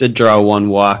series, did draw 1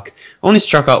 walk, only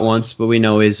struck out once, but we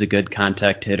know he's a good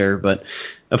contact hitter. But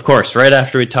of course, right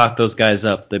after we talk those guys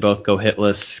up, they both go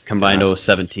hitless, combined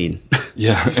 0-17.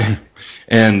 Yeah,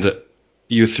 and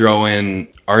you throw in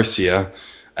Arcia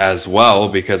as well,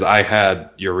 because I had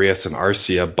Urias and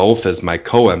Arcia both as my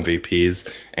co-MVPs,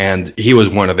 and he was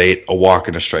 1 of 8, a walk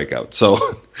and a strikeout. So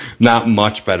not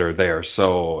much better there.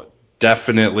 So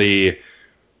definitely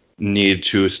need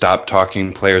to stop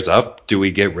talking players up. Do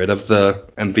we get rid of the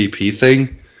MVP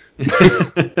thing?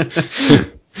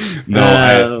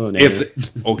 No.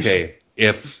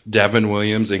 If Devin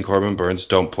Williams and Corbin Burns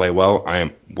don't play well,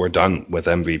 we're done with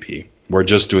MVP. We're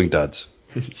just doing duds.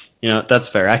 You know, that's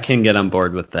fair. I can get on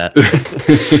board with that.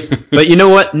 But you know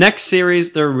what? Next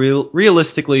series, there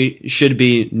realistically should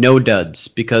be no duds,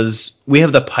 because we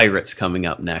have the Pirates coming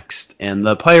up next, and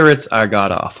the Pirates are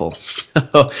god-awful.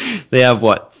 So they have,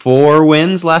 4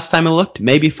 wins last time I looked?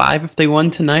 Maybe 5 if they won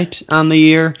tonight on the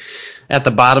year. At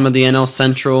the bottom of the NL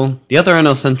Central. The other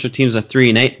NL Central teams are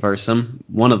 3-8 versus them.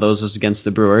 One of those was against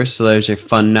the Brewers, so there's your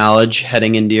fun knowledge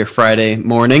heading into your Friday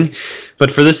morning.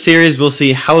 But for this series, we'll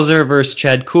see Hauser versus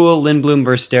Chad Kuhl, Lindblom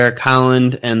versus Derek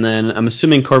Holland, and then I'm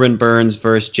assuming Corbin Burns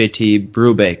versus JT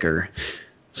Brubaker.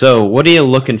 So what are you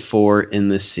looking for in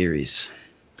this series?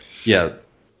 Yeah,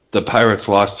 the Pirates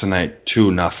lost tonight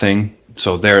 2-0,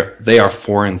 so they are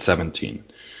 4-17.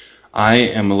 I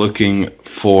am looking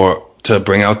to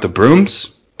bring out the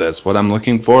brooms. That's what I'm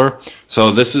looking for. So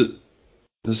this is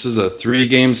a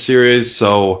 3-game series.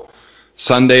 So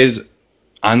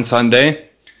on Sunday,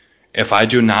 if I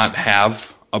do not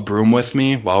have a broom with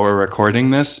me while we're recording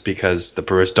this, because the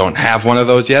Brewers don't have one of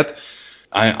those yet,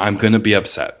 I'm going to be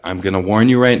upset. I'm going to warn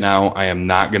you right now. I am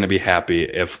not going to be happy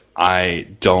if I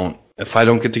don't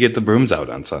get to get the brooms out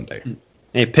on Sunday.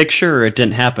 Hey, picture or it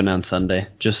didn't happen on Sunday,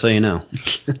 just so you know.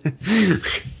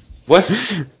 What?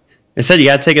 I said you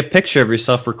got to take a picture of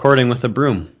yourself recording with a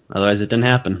broom. Otherwise, it didn't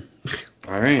happen.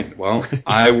 All right. Well,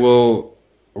 I will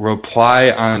reply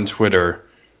on Twitter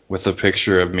with a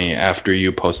picture of me after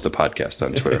you post the podcast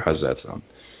on Twitter. How's that sound?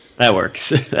 That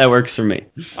works. That works for me.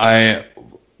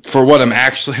 For what I'm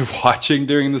actually watching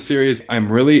during the series,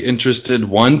 I'm really interested,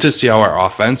 one, to see how our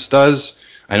offense does.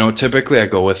 I know typically I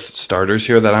go with starters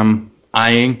here that I'm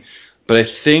eyeing, but I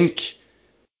think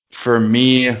for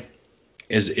me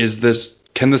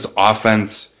can this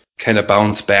offense kind of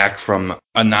bounce back from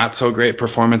a not so great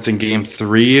performance in Game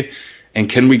 3, and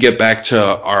can we get back to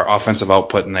our offensive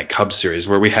output in that Cubs series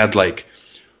where we had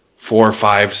 4,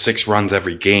 5, 6 runs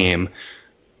every game?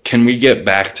 Can we get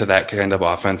back to that kind of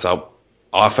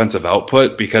offensive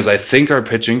output? Because I think our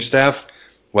pitching staff,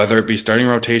 whether it be starting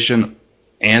rotation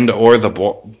and or the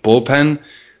bullpen,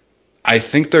 I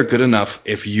think they're good enough.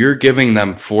 If you're giving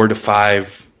them 4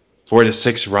 to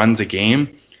 6 runs a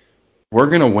game, we're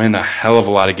going to win a hell of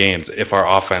a lot of games if our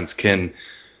offense can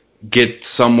get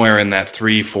somewhere in that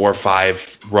 3, 4,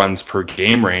 5 runs per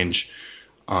game range,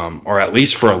 or at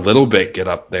least for a little bit get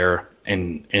up there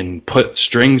and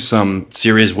string some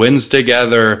series wins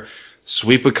together,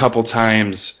 sweep a couple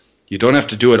times. You don't have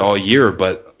to do it all year,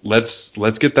 but let's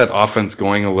get that offense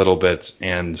going a little bit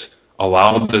and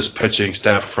allow this pitching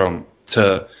staff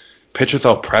to pitch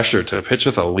without pressure, to pitch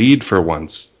with a lead for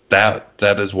once. That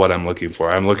is what I'm looking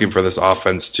for. I'm looking for this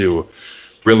offense to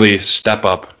really step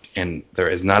up, and there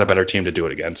is not a better team to do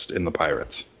it against in the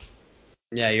Pirates.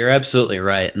 Yeah, you're absolutely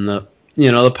right. And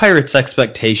the Pirates'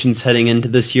 expectations heading into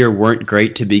this year weren't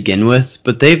great to begin with,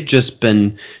 but they've just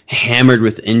been hammered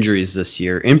with injuries this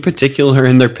year, in particular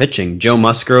in their pitching. Joe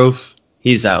Musgrove,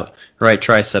 he's out. Right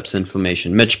triceps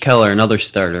inflammation. Mitch Keller, another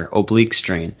starter, oblique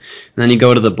strain. And then you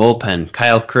go to the bullpen.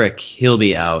 Kyle Crick, he'll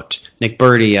be out. Nick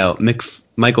Burdi out.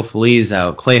 Michael Feliz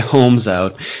out. Clay Holmes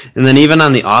out. And then even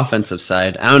on the offensive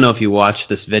side, I don't know if you watched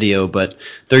this video, but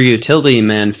their utility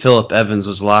man, Phillip Evans,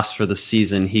 was lost for the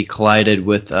season. He collided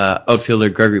with outfielder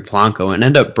Gregory Polanco and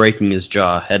ended up breaking his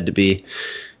jaw. Had to be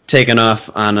taken off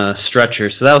on a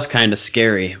stretcher, so that was kind of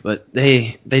scary. But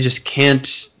they just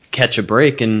can't catch a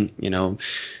break, and,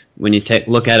 when you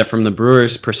look at it from the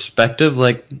Brewers' perspective,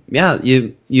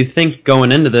 you think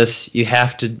going into this you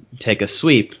have to take a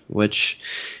sweep, which,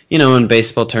 in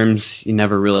baseball terms, you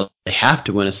never really have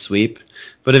to win a sweep.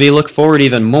 But if you look forward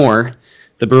even more,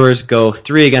 the Brewers go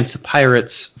 3 against the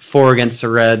Pirates, 4 against the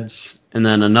Reds, and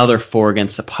then another 4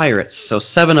 against the Pirates. So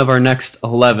 7 of our next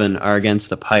 11 are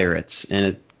against the Pirates, and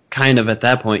it kind of at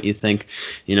that point you think,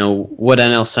 what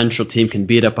NL Central team can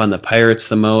beat up on the Pirates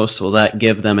the most? Will that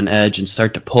give them an edge and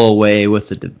start to pull away with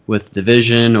the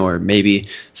division, or maybe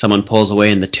someone pulls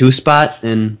away in the 2 spot?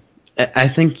 And I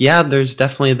think, there's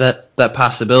definitely that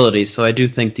possibility. So I do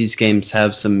think these games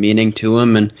have some meaning to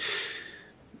them, and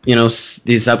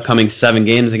these upcoming 7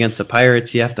 games against the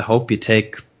Pirates, you have to hope you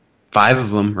take 5 of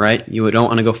them, right? You don't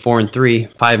want to go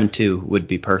 4-3. 5-2 would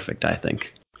be perfect, I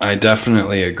think. I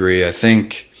definitely agree. I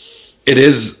think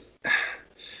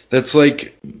that's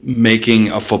like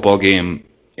making a football game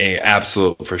a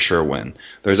absolute for sure win.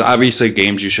 There's obviously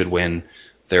games you should win.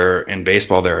 In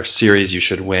baseball, there are series you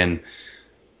should win.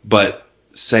 But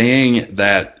saying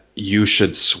that you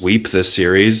should sweep this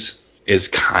series is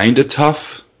kind of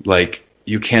tough. Like,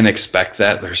 you can't expect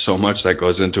that. There's so much that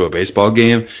goes into a baseball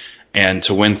game. And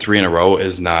to win 3 in a row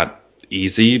is not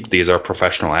easy. These are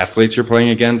professional athletes you're playing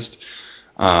against.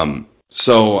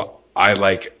 So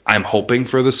I'm hoping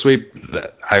for the sweep.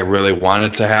 That I really want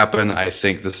it to happen. I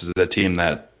think this is a team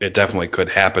that it definitely could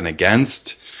happen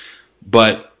against.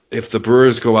 But if the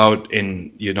Brewers go out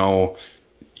and,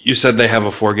 you said they have a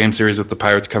 4-game series with the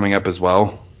Pirates coming up as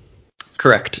well?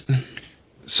 Correct.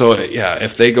 So,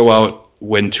 if they go out,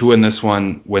 win 2 in this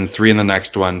one, win 3 in the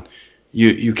next one,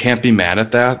 you can't be mad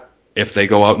at that. If they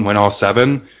go out and win all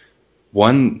 7,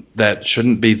 one, that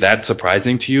shouldn't be that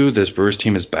surprising to you. This Brewers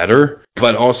team is better,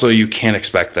 but also you can't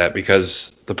expect that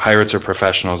because the Pirates are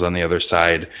professionals on the other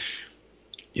side.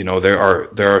 There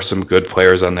are some good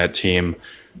players on that team.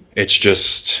 It's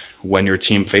just when your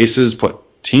team faces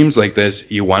teams like this,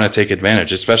 you want to take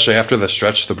advantage, especially after the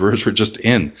stretch the Brewers were just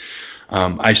in.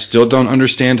 I still don't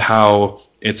understand how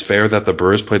it's fair that the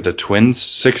Brewers played the Twins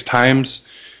 6 times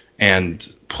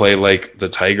and play like the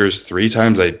Tigers 3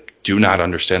 times. I do not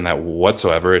understand that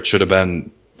whatsoever. It should have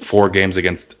been 4 games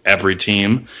against every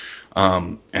team,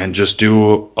 and just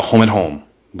do a home and home.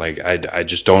 Like, I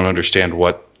just don't understand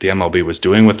what the MLB was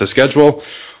doing with the schedule,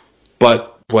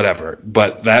 but whatever.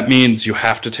 But that means you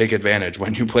have to take advantage.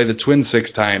 When you play the Twins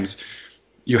 6 times,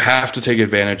 you have to take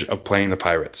advantage of playing the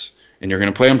Pirates. And you're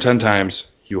going to play them 10 times.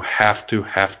 You have to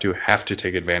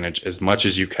take advantage as much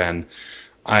as you can.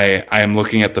 I am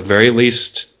looking at the very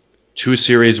least 2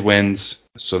 series wins.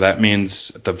 So that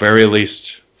means at the very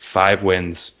least 5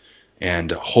 wins,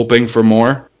 and hoping for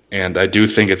more. And I do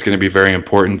think it's going to be very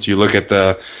important. You look at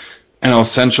the NL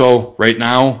Central right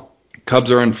now,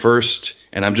 Cubs are in first,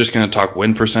 and I'm just going to talk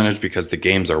win percentage because the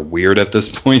games are weird at this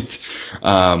point.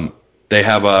 They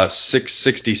have a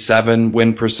 667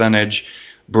 win percentage.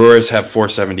 Brewers have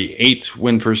 478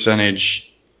 win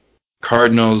percentage.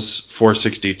 Cardinals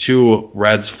 462.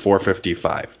 Reds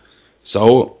 455.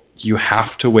 So you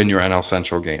have to win your NL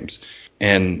Central games.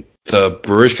 And the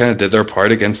Brewers kind of did their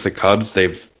part against the Cubs.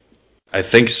 They've, I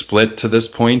think, split to this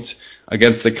point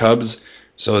against the Cubs.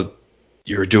 So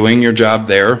you're doing your job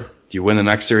there. You win the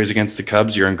next series against the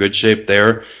Cubs, you're in good shape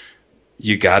there.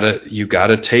 You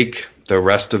gotta take the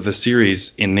rest of the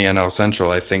series in the NL Central,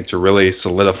 I think, to really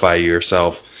solidify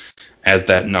yourself as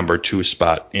that number 2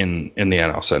 spot in the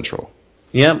NL Central.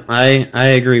 Yep, I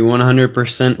agree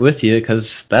 100% with you,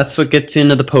 because that's what gets you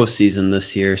into the postseason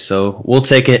this year. So we'll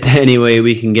take it any way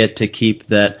we can get to keep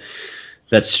that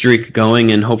that streak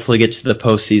going and hopefully get to the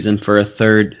postseason for a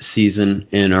third season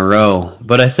in a row.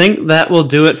 But I think that will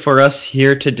do it for us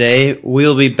here today.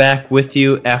 We'll be back with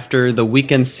you after the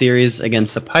weekend series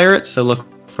against the Pirates, so look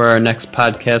for our next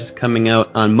podcast coming out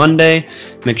on Monday.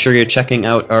 Make sure you're checking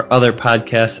out our other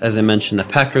podcasts, as I mentioned, the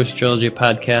Packers Trilogy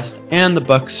podcast and the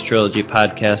Bucks Trilogy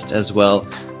podcast as well.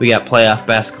 We got playoff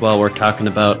basketball we're talking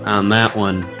about on that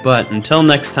one. But until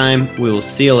next time, we will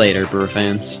see you later, Brewer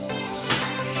fans.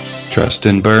 Trust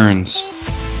in Burns.